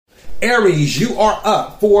Aries, you are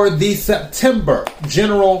up for the September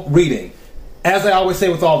general reading. As I always say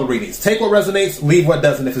with all the readings, take what resonates, leave what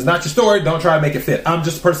doesn't. If it's not your story, don't try to make it fit. I'm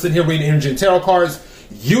just a person here reading energy and tarot cards.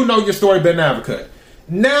 You know your story better than I ever could.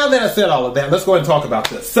 Now that I said all of that, let's go ahead and talk about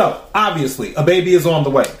this. So, obviously, a baby is on the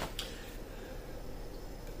way.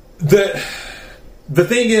 The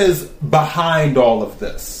thing is, behind all of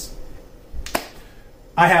this,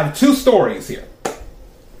 I have two stories here.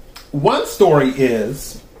 One story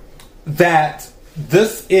is that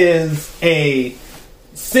this is a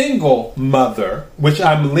single mother, which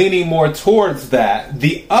I'm leaning more towards that.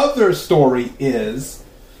 The other story is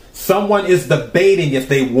someone is debating if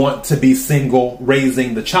they want to be single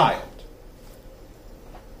raising the child.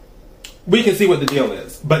 We can see what the deal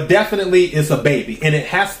is, but definitely it's a baby, and it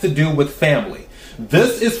has to do with family.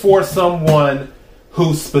 This is for someone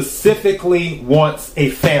who specifically wants a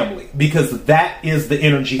family, because that is the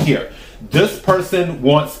energy here. This person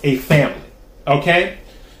wants a family, okay?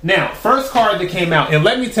 Now, first card that came out, and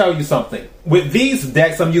let me tell you something. With these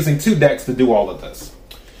decks, I'm using two decks to do all of this.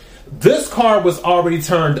 This card was already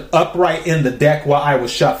turned upright in the deck while I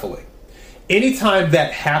was shuffling. Anytime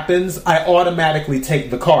that happens, I automatically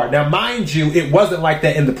take the card. Now, mind you, it wasn't like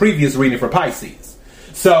that in the previous reading for Pisces.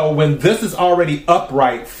 So when this is already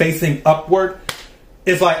upright, facing upward,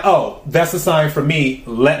 it's like, oh, that's a sign for me.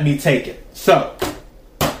 Let me take it. So,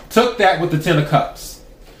 took that with the Ten of Cups.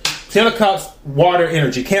 Ten of Cups, water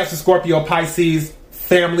energy. Cancer, Scorpio, Pisces,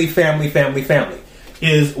 family, family, family, family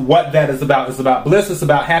is what that is about. It's about bliss. It's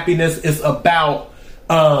about happiness. It's about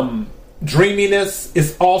dreaminess.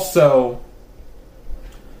 It's also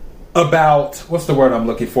about, what's the word I'm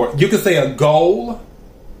looking for? You could say a goal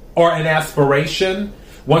or an aspiration.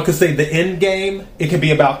 One could say the end game. It could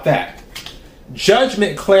be about that.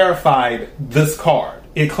 Judgment clarified this card.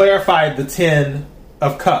 It clarified the Ten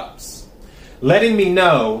of Cups, letting me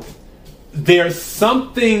know there's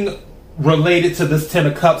something related to this Ten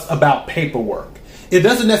of Cups about paperwork. It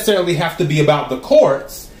doesn't necessarily have to be about the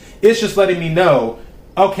courts. It's just letting me know,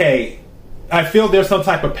 okay, I feel there's some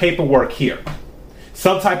type of paperwork here,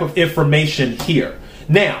 some type of information here.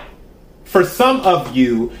 Now, for some of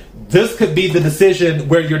you, this could be the decision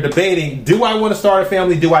where you're debating, do I want to start a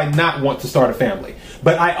family? Do I not want to start a family?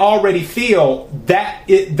 But I already feel that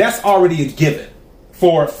that's already a given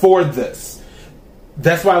for this.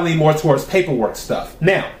 That's why I lean more towards paperwork stuff.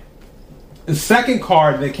 Now, the second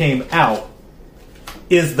card that came out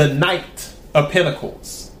is the Knight of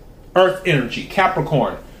Pentacles. Earth energy,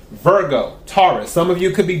 Capricorn, Virgo, Taurus. Some of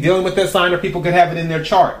you could be dealing with that sign, or people could have it in their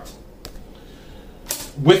chart.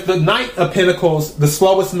 With the Knight of Pentacles, the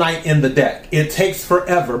slowest knight in the deck. It takes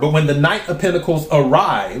forever, but when the Knight of Pentacles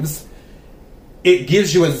arrives, it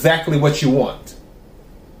gives you exactly what you want.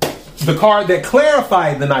 The card that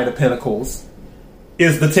clarified the Knight of Pentacles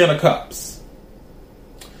is the Ten of Cups.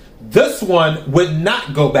 This one would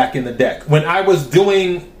not go back in the deck. When I was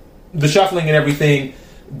doing the shuffling and everything,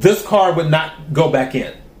 this card would not go back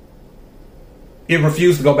in. It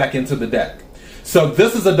refused to go back into the deck. So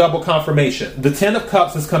this is a double confirmation. The Ten of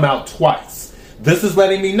Cups has come out twice. This is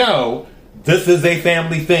letting me know this is a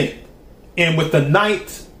family thing. And with the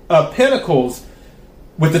Knight of Pentacles,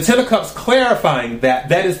 with the Ten of Cups clarifying that,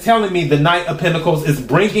 that is telling me the Knight of Pentacles is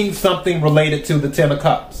bringing something related to the Ten of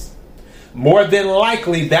Cups. More than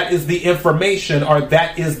likely, that is the information, or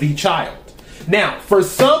that is the child. Now, for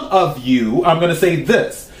some of you, I'm going to say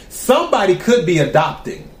this. Somebody could be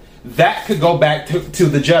adopting. That could go back to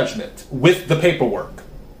the judgment with the paperwork.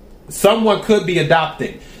 Someone could be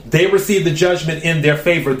adopting. They received the judgment in their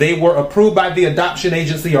favor. They were approved by the adoption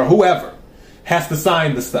agency, or whoever has to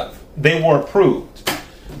sign the stuff. They were approved.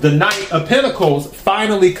 The Knight of Pentacles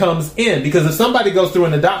finally comes in, because if somebody goes through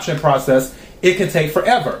an adoption process, it can take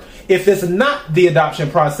forever. If it's not the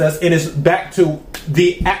adoption process and it's back to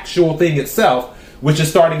the actual thing itself, which is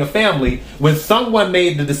starting a family, when someone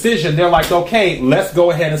made the decision, they're like, okay, let's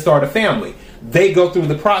go ahead and start a family. They go through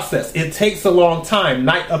the process. It takes a long time.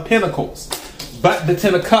 Knight of Pentacles. But the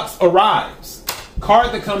Ten of Cups arrives.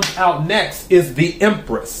 Card that comes out next is the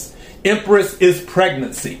Empress. Empress is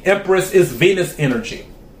pregnancy. Empress is Venus energy.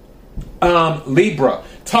 Libra,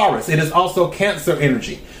 Taurus. It is also Cancer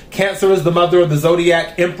energy. Cancer is the mother of the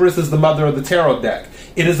zodiac. Empress is the mother of the tarot deck.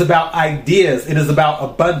 It is about ideas. It is about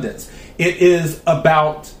abundance. It is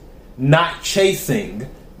about not chasing,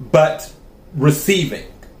 but receiving.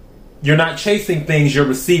 You're not chasing things, you're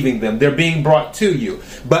receiving them. They're being brought to you.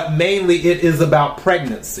 But mainly it is about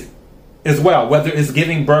pregnancy as well, whether it's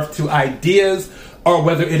giving birth to ideas or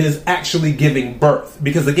whether it is actually giving birth.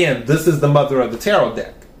 Because again, this is the mother of the tarot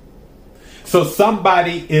deck. So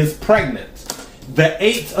somebody is pregnant. The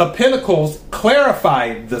Eight of Pentacles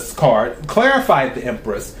clarified this card, clarified the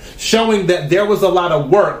Empress, showing that there was a lot of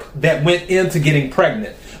work that went into getting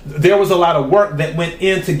pregnant. There was a lot of work that went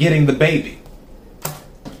into getting the baby.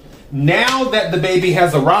 Now that the baby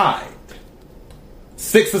has arrived,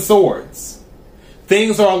 Six of Swords,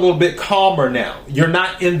 things are a little bit calmer now. You're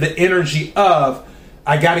not in the energy of,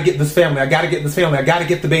 I got to get this family, I got to get this family, I got to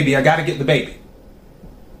get the baby, I got to get the baby.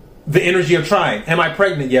 The energy of trying. Am I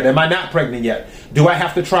pregnant yet? Am I not pregnant yet? Do I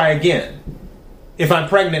have to try again? If I'm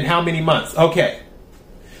pregnant, how many months? Okay.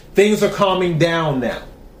 Things are calming down now.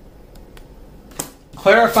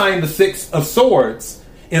 Clarifying the Six of Swords,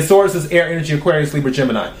 and Swords is air energy, Aquarius, Libra,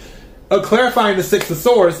 Gemini. Clarifying the Six of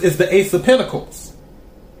Swords is the Ace of Pentacles,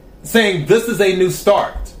 saying this is a new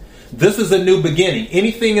start. This is a new beginning.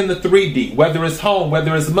 Anything in the 3D, whether it's home,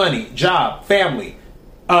 whether it's money, job, family,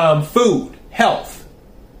 food, health,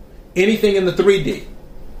 anything in the 3D.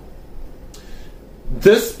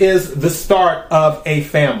 This is the start of a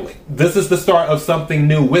family. This is the start of something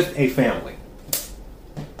new with a family.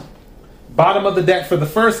 Bottom of the deck for the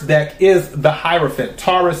first deck is the Hierophant,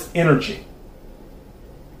 Taurus energy.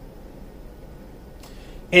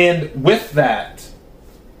 And with that,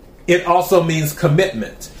 it also means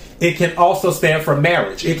commitment. It can also stand for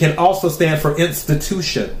marriage. It can also stand for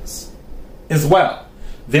institutions as well.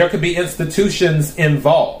 There could be institutions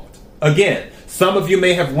involved. Again, some of you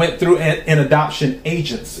may have went through an adoption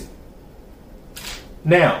agency.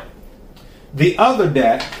 Now, the other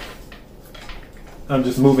deck, I'm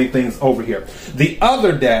just moving things over here. The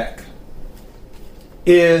other deck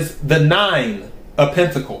is the Nine of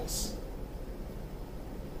Pentacles.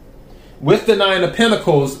 With the Nine of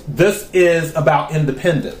Pentacles, this is about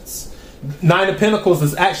independence. Nine of Pentacles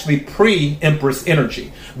is actually pre-Empress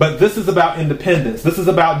energy, but this is about independence. This is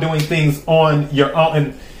about doing things on your own.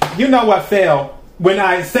 And you know what, Phil? When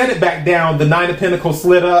I set it back down, the Nine of Pentacles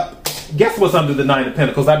slid up. Guess what's under the Nine of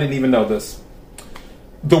Pentacles? I didn't even know this.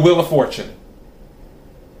 The Wheel of Fortune.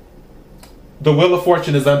 The Wheel of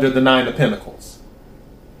Fortune is under the Nine of Pentacles.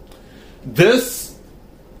 There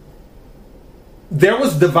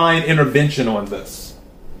was divine intervention on this.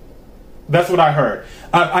 That's what I heard.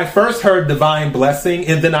 I first heard divine blessing,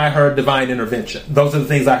 and then I heard divine intervention. Those are the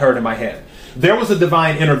things I heard in my head. There was a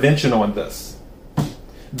divine intervention on this.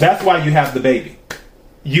 That's why you have the baby.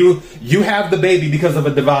 You have the baby because of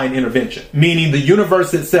a divine intervention, meaning the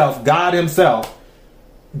universe itself, God himself,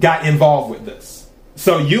 got involved with this.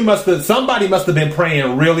 So somebody must have been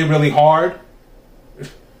praying really, really hard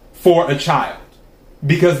for a child,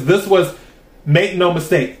 because this was, make no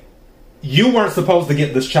mistake, you weren't supposed to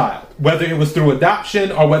get this child, whether it was through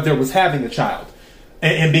adoption or whether it was having a child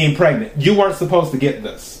and being pregnant. You weren't supposed to get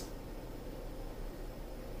this.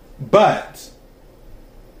 But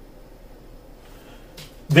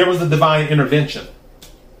there was a divine intervention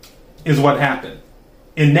is what happened.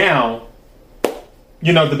 And now,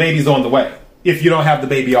 the baby's on the way, if you don't have the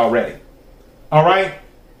baby already. All right?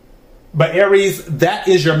 But Aries, that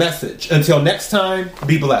is your message. Until next time,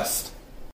 be blessed.